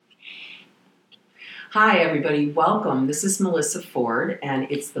Hi, everybody. Welcome. This is Melissa Ford, and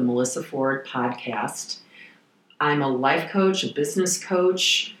it's the Melissa Ford Podcast. I'm a life coach, a business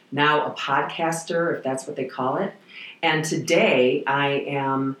coach, now a podcaster, if that's what they call it. And today I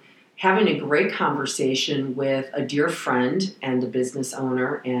am having a great conversation with a dear friend and a business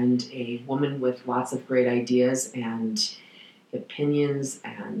owner and a woman with lots of great ideas and opinions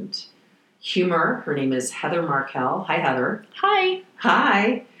and humor. Her name is Heather Markel. Hi, Heather. Hi.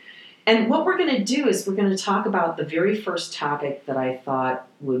 Hi. And what we're going to do is we're going to talk about the very first topic that I thought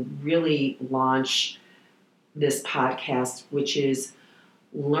would really launch this podcast, which is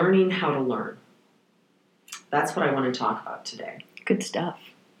learning how to learn. That's what I want to talk about today. Good stuff.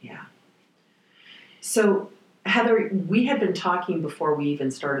 Yeah. So, Heather, we had been talking before we even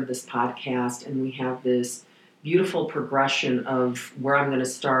started this podcast, and we have this beautiful progression of where I'm going to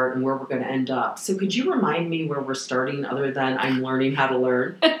start and where we're going to end up. So could you remind me where we're starting other than I'm learning how to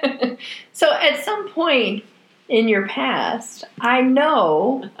learn? So at some point in your past, I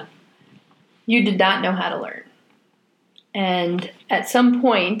know you did not know how to learn. And at some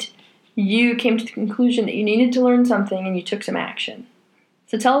point, you came to the conclusion that you needed to learn something and you took some action.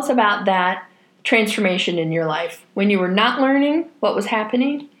 So tell us about that transformation in your life. When you were not learning, what was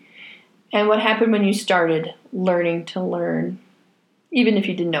happening? And what happened when you started learning to learn, even if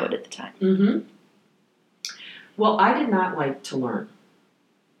you didn't know it at the time? Mm-hmm. Well, I did not like to learn.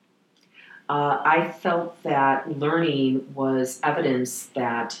 I felt that learning was evidence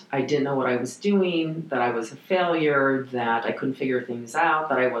that I didn't know what I was doing, that I was a failure, that I couldn't figure things out,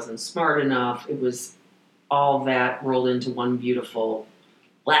 that I wasn't smart enough. It was all that rolled into one beautiful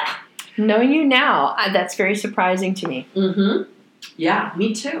blah. Knowing you now, that's very surprising to me. Mm-hmm. Yeah,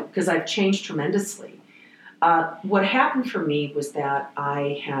 me too, because I've changed tremendously. What happened for me was that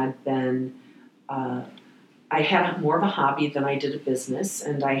I had more of a hobby than I did a business,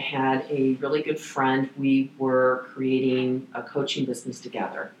 and I had a really good friend. We were creating a coaching business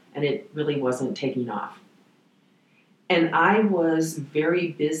together, and it really wasn't taking off. And I was very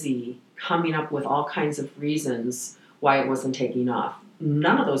busy coming up with all kinds of reasons why it wasn't taking off.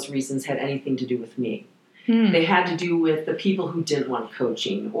 None of those reasons had anything to do with me. They had to do with the people who didn't want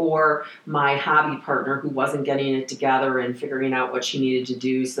coaching, or my hobby partner who wasn't getting it together and figuring out what she needed to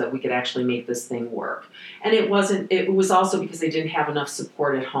do so that we could actually make this thing work. And it was also because they didn't have enough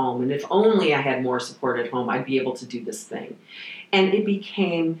support at home. And if only I had more support at home, I'd be able to do this thing. And it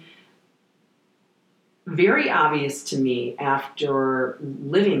became very obvious to me after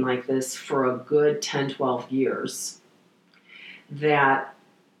living like this for a good 10, 12 years that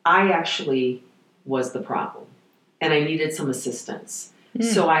I actually was the problem, and I needed some assistance.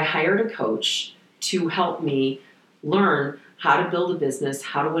 So I hired a coach to help me learn how to build a business,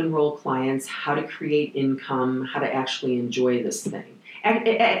 how to enroll clients, how to create income, how to actually enjoy this thing. And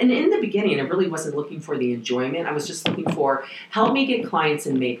in the beginning, I really wasn't looking for the enjoyment. I was just looking for, help me get clients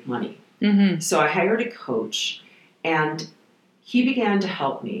and make money. Mm-hmm. So I hired a coach, and he began to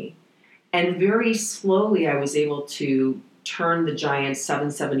help me. And very slowly, I was able to turn the giant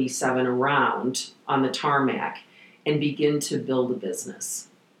 777 around on the tarmac and begin to build a business.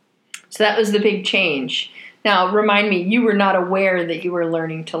 So that was the big change. Now, remind me, you were not aware that you were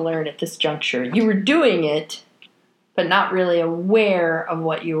learning to learn at this juncture. You were doing it, but not really aware of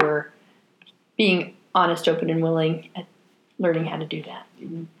what you were being honest, open, and willing at learning how to do that.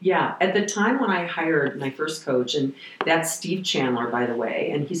 Yeah. At the time when I hired my first coach, and that's Steve Chandler, by the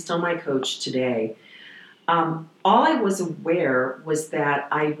way, and he's still my coach today, all I was aware was that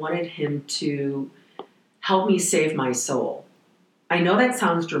I wanted him to help me save my soul. I know that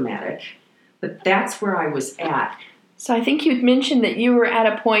sounds dramatic, but that's where I was at. So I think you'd mentioned that you were at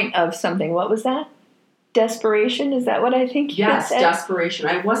a point of something. What was that? Desperation? Is that what I think you Yes, said? desperation.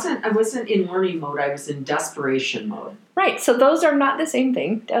 I wasn't in learning mode. I was in desperation mode. Right. So those are not the same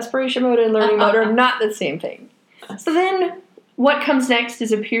thing. Desperation mode and learning mode are not the same thing. So then what comes next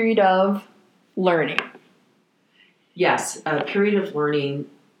is a period of learning. Yes, a period of learning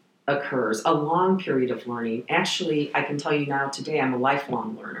occurs, a long period of learning. Actually, I can tell you now today I'm a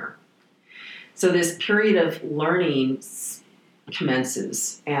lifelong learner. So this period of learning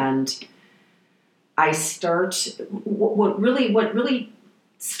commences, and I start, what really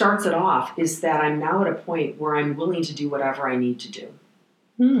starts it off is that I'm now at a point where I'm willing to do whatever I need to do.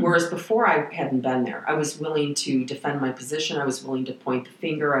 Whereas before I hadn't been there. I was willing to defend my position. I was willing to point the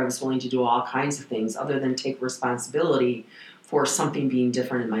finger. I was willing to do all kinds of things other than take responsibility for something being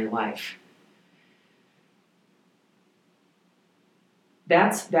different in my life.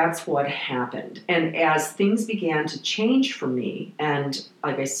 That's what happened. And as things began to change for me, and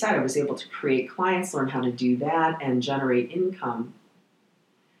like I said, I was able to create clients, learn how to do that, and generate income,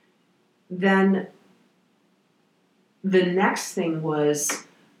 then the next thing was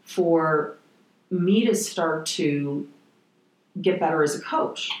for me to start to get better as a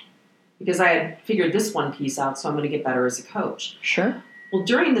coach, because I had figured this one piece out, so I'm going to get better as a coach. Sure. Well,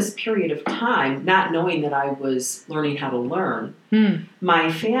 during this period of time, not knowing that I was learning how to learn,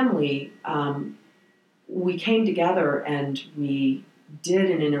 my family, we came together and we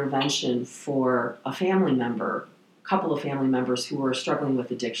did an intervention for a couple of family members who were struggling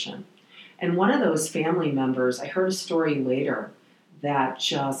with addiction. And one of those family members, I heard a story later that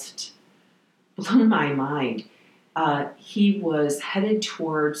just blew my mind. He was headed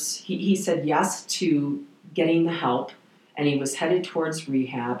towards, he said yes to getting the help, and he was headed towards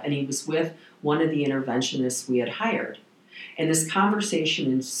rehab, and he was with one of the interventionists we had hired. And this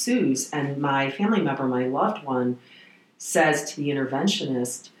conversation ensues, and my family member, my loved one, says to the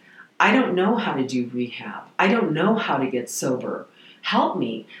interventionist, I don't know how to do rehab. I don't know how to get sober. Help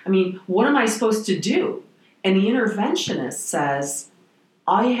me. I mean, what am I supposed to do? And the interventionist says,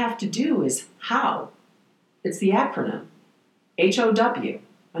 all you have to do is how. It's the acronym, HOW.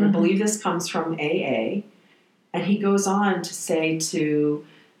 And I believe this comes from AA. And he goes on to say to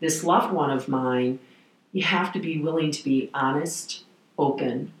this loved one of mine, you have to be willing to be honest,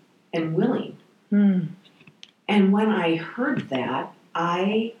 open, and willing. And when I heard that,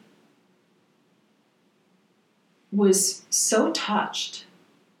 I was so touched.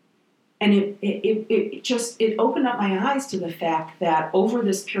 And it opened up my eyes to the fact that over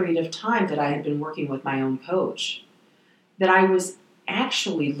this period of time that I had been working with my own coach, that I was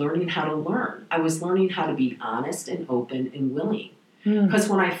actually learning how to learn. I was learning how to be honest and open and willing. Because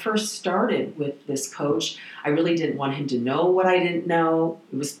when I first started with this coach, I really didn't want him to know what I didn't know.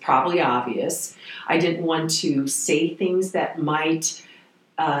 It was probably obvious. I didn't want to say things that might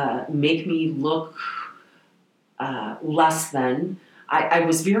make me look less than. I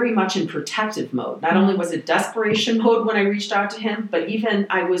was very much in protective mode. Not only was it desperation mode when I reached out to him, but even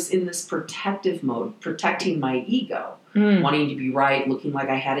I was in this protective mode, protecting my ego, wanting to be right, looking like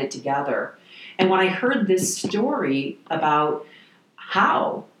I had it together. And when I heard this story about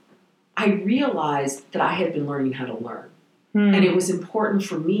how, I realized that I had been learning how to learn. And it was important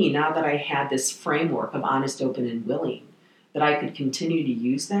for me, now that I had this framework of honest, open, and willing, that I could continue to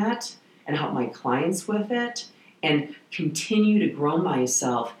use that and help my clients with it and continue to grow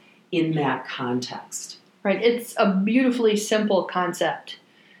myself in that context. Right. It's a beautifully simple concept.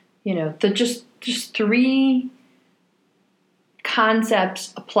 You know, just 3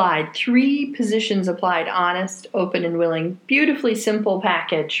 concepts applied, 3 positions applied, honest, open, and willing. Beautifully simple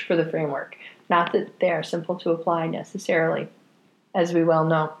package for the framework. Not that they are simple to apply necessarily, as we well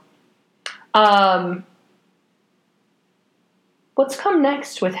know. What's come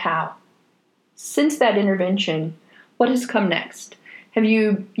next with how? Since that intervention, what has come next? Have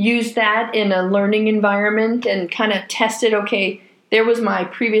you used that in a learning environment and kind of tested, okay, there was my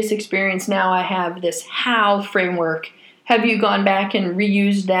previous experience, now I have this how framework. Have you gone back and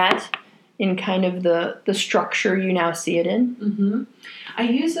reused that in kind of the structure you now see it in? I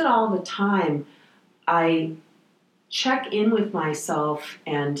use it all the time. I check in with myself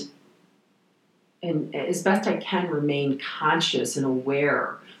and as best I can remain conscious and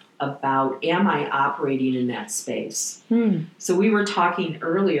aware about, am I operating in that space? So we were talking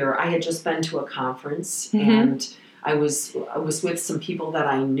earlier, I had just been to a conference and I was with some people that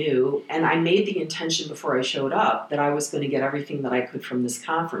I knew, and I made the intention before I showed up that I was going to get everything that I could from this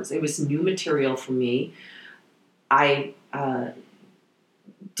conference. It was new material for me. I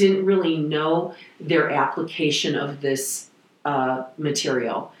didn't really know their application of this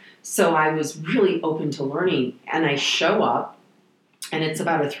material. So I was really open to learning, and I show up, and it's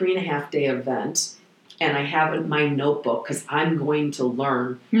about a 3.5-day event, and I have my notebook because I'm going to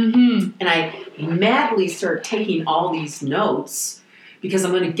learn. And I madly start taking all these notes because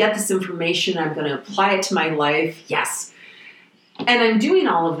I'm going to get this information, I'm going to apply it to my life, yes. And I'm doing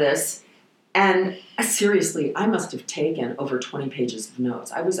all of this, and seriously, I must have taken over 20 pages of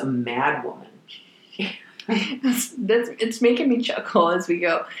notes. I was a mad woman. It's making me chuckle as we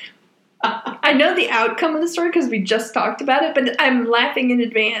go. I know the outcome of the story because we just talked about it, but I'm laughing in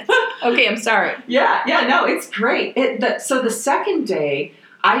advance. Okay, I'm sorry. Yeah, no, it's great. So the second day,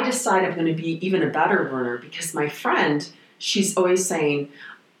 I decide I'm going to be even a better learner because my friend, she's always saying,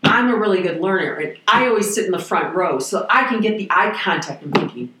 I'm a really good learner, and I always sit in the front row so I can get the eye contact. I'm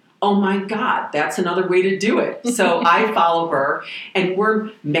thinking, oh my God, that's another way to do it. So I follow her, and we're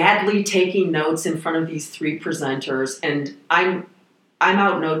madly taking notes in front of these 3 presenters, and I'm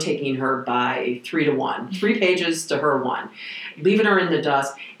out note-taking her by 3-1. 3 pages to her 1. Leaving her in the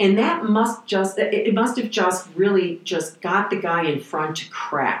dust. And that must have just really just got the guy in front to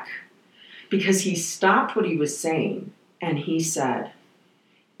crack. Because he stopped what he was saying. and he said,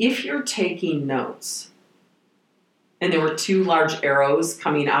 if you're taking notes, and there were two large arrows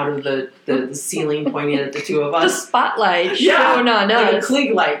coming out of the ceiling pointing at the two of The us. spotlight Yeah, shone on like a us.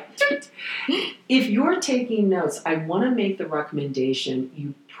 Klieg light. If you're taking notes, I want to make the recommendation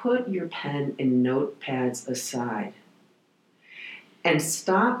you put your pen and notepads aside and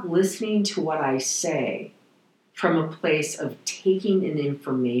stop listening to what I say from a place of taking in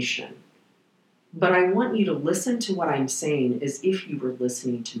information. But I want you to listen to what I'm saying as if you were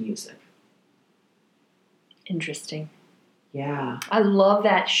listening to music. Interesting. Yeah. I love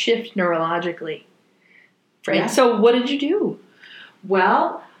that shift neurologically. Right. Yeah. So what did you do?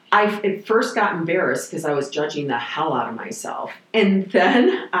 Well, I at first got embarrassed because I was judging the hell out of myself. And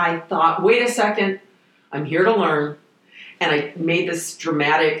then I thought, wait a second, I'm here to learn. And I made this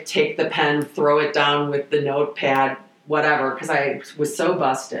dramatic take the pen, throw it down with the notepad, whatever, because I was so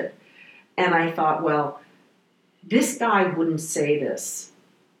busted. And I thought, well, this guy wouldn't say this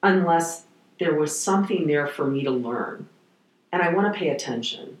unless there was something there for me to learn. And I want to pay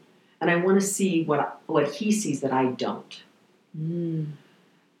attention. And I want to see what he sees that I don't.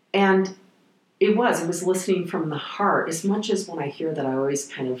 And it was listening from the heart. As much as when I hear that, I always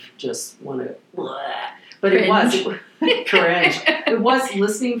kind of just want to, but Cringe. Cringe. It was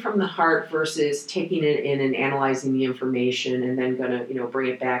listening from the heart versus taking it in and analyzing the information and then going to, bring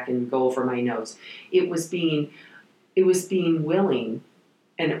it back and go over my notes. It was being willing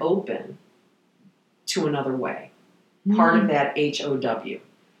and open to another way. Part of that HOW.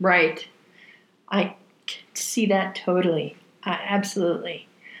 Right. I see that totally. Absolutely.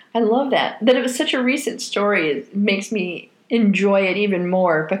 I love that. That it was such a recent story. It makes me enjoy it even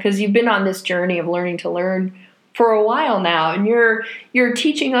more because you've been on this journey of learning to learn for a while now, and you're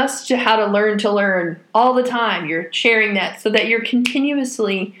teaching us how to learn all the time. You're sharing that so that you're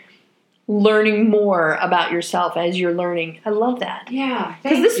continuously learning more about yourself as you're learning. I love that. Yeah.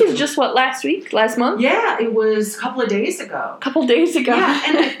 Because this was just last month? Yeah, it was a couple of days ago. Yeah,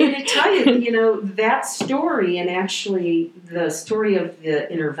 and I tell you, that story and actually the story of the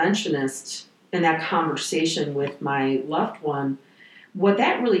interventionist and that conversation with my loved one, what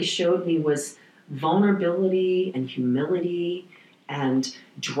that really showed me was vulnerability and humility and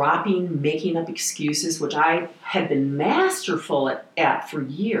making up excuses, which I had been masterful at for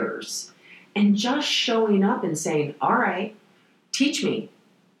years. And just showing up and saying, all right, teach me.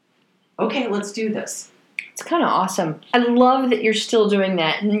 Okay, let's do this. It's kind of awesome. I love that you're still doing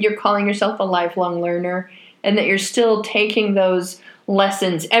that and you're calling yourself a lifelong learner and that you're still taking those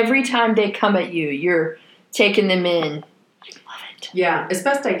lessons. Every time they come at you, you're taking them in. I love it. Yeah, as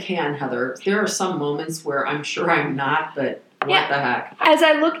best I can, Heather. There are some moments where I'm sure I'm not, but what the heck? As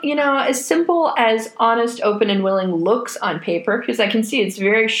I look, as simple as honest, open, and willing looks on paper, because I can see it's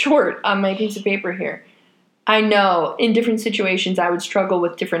very short on my piece of paper here. I know in different situations I would struggle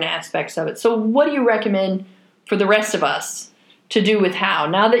with different aspects of it. So what do you recommend for the rest of us to do with how?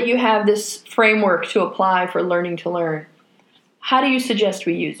 Now that you have this framework to apply for learning to learn, how do you suggest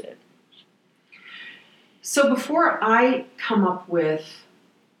we use it? So before I come up with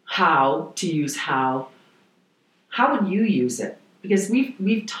how to use how would you use it? Because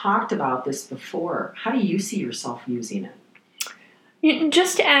we've talked about this before. How do you see yourself using it?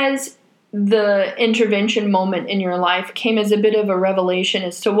 Just as the intervention moment in your life came as a bit of a revelation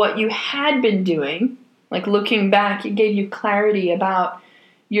as to what you had been doing, like looking back, it gave you clarity about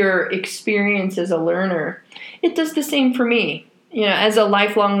your experience as a learner. It does the same for me, as a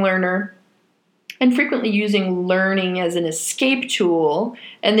lifelong learner and frequently using learning as an escape tool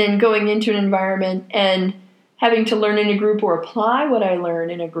and then going into an environment and having to learn in a group or apply what I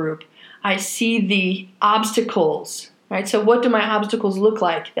learn in a group. I see the obstacles, right? So what do my obstacles look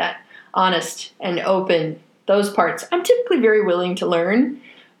like? That honest and open, those parts. I'm typically very willing to learn,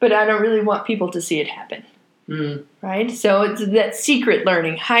 but I don't really want people to see it happen, right? So it's that secret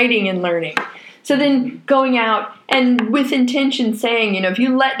learning, hiding and learning. So then going out and with intention saying, if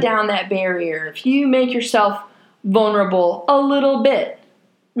you let down that barrier, if you make yourself vulnerable a little bit,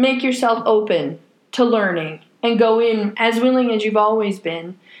 make yourself open to learning and go in as willing as you've always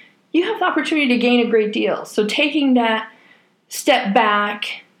been, you have the opportunity to gain a great deal. So taking that step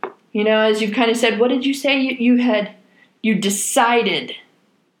back, as you've kind of said, what did you say? You decided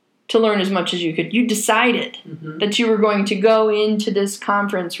to learn as much as you could. You decided that you were going to go into this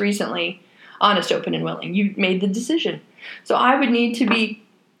conference recently, honest, open, and willing. You made the decision. So I would need to be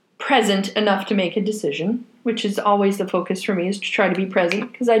present enough to make a decision, which is always the focus for me, is to try to be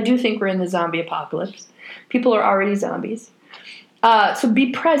present, because I do think we're in the zombie apocalypse. People are already zombies. So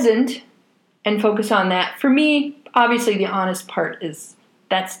be present and focus on that. For me, obviously the honest part is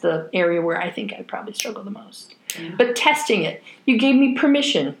that's the area where I think I probably struggle the most. Yeah. But testing it, you gave me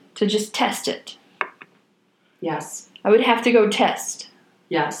permission to just test it. Yes. I would have to go test.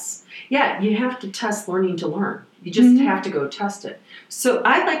 Yes. Yeah, you have to test learning to learn. You just have to go test it. So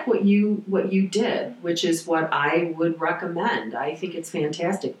I like what you did, which is what I would recommend. I think it's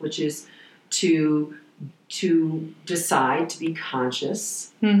fantastic, which is to decide to be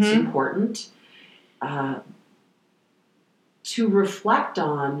conscious. It's important. To reflect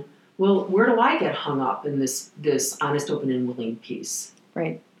on, well, where do I get hung up in this honest, open, and willing piece?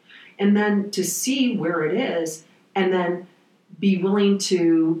 Right. And then to see where it is, and then be willing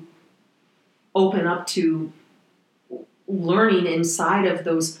to open up to learning inside of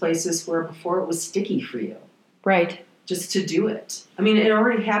those places where before it was sticky for you. Right. Just to do it. I mean, it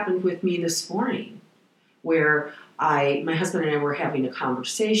already happened with me this morning where my husband and I were having a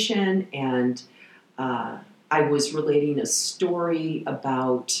conversation, and I was relating a story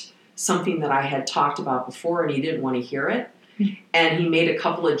about something that I had talked about before, and he didn't want to hear it. And he made a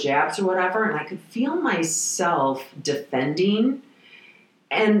couple of jabs or whatever, and I could feel myself defending.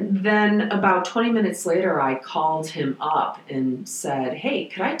 And then about 20 minutes later, I called him up and said, hey,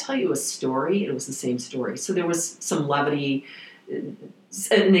 could I tell you a story? It was the same story. So there was some levity,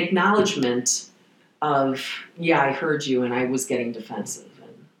 an acknowledgement of, yeah, I heard you, and I was getting defensive.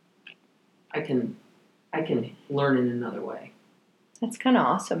 And I can learn in another way. That's kind of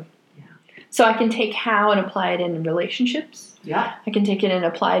awesome. Yeah. So I can take how and apply it in relationships. Yeah. I can take it and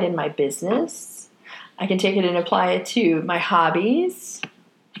apply it in my business. I can take it and apply it to my hobbies.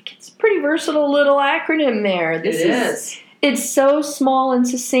 It's a pretty versatile little acronym there. It is. It's so small and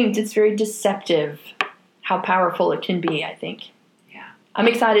succinct. It's very deceptive how powerful it can be, I think. Yeah. I'm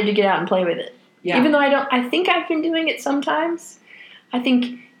excited to get out and play with it. Yeah. Even though I think I've been doing it sometimes. I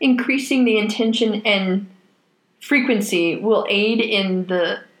think increasing the intention and frequency will aid in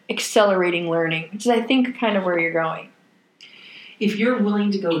the accelerating learning, which is, I think, kind of where you're going. If you're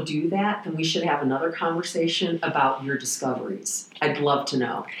willing to go do that, then we should have another conversation about your discoveries. I'd love to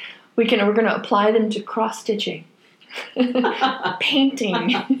know. We're going to apply them to cross-stitching,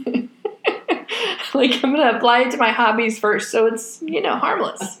 painting. Like, I'm going to apply it to my hobbies first, so it's,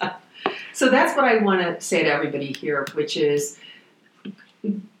 harmless. So that's what I want to say to everybody here, which is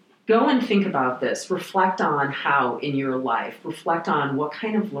go and think about this. Reflect on how in your life. Reflect on what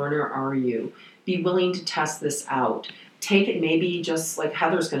kind of learner are you. Be willing to test this out. Take it maybe just like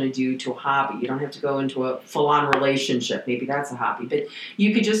Heather's going to do to a hobby. You don't have to go into a full-on relationship. Maybe that's a hobby. But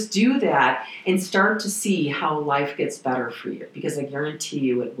you could just do that and start to see how life gets better for you, because I guarantee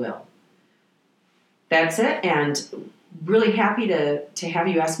you it will. That's it. And really happy to have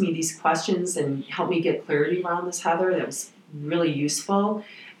you ask me these questions and help me get clarity around this, Heather. That was really useful.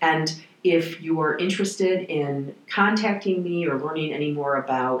 And if you are interested in contacting me or learning any more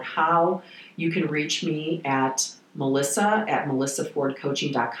about how, you can reach me at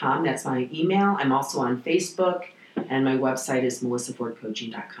melissa@melissafordcoaching.com. That's my email. I'm also on Facebook, and my website is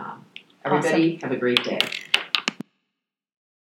melissafordcoaching.com. Everybody, Have a great day.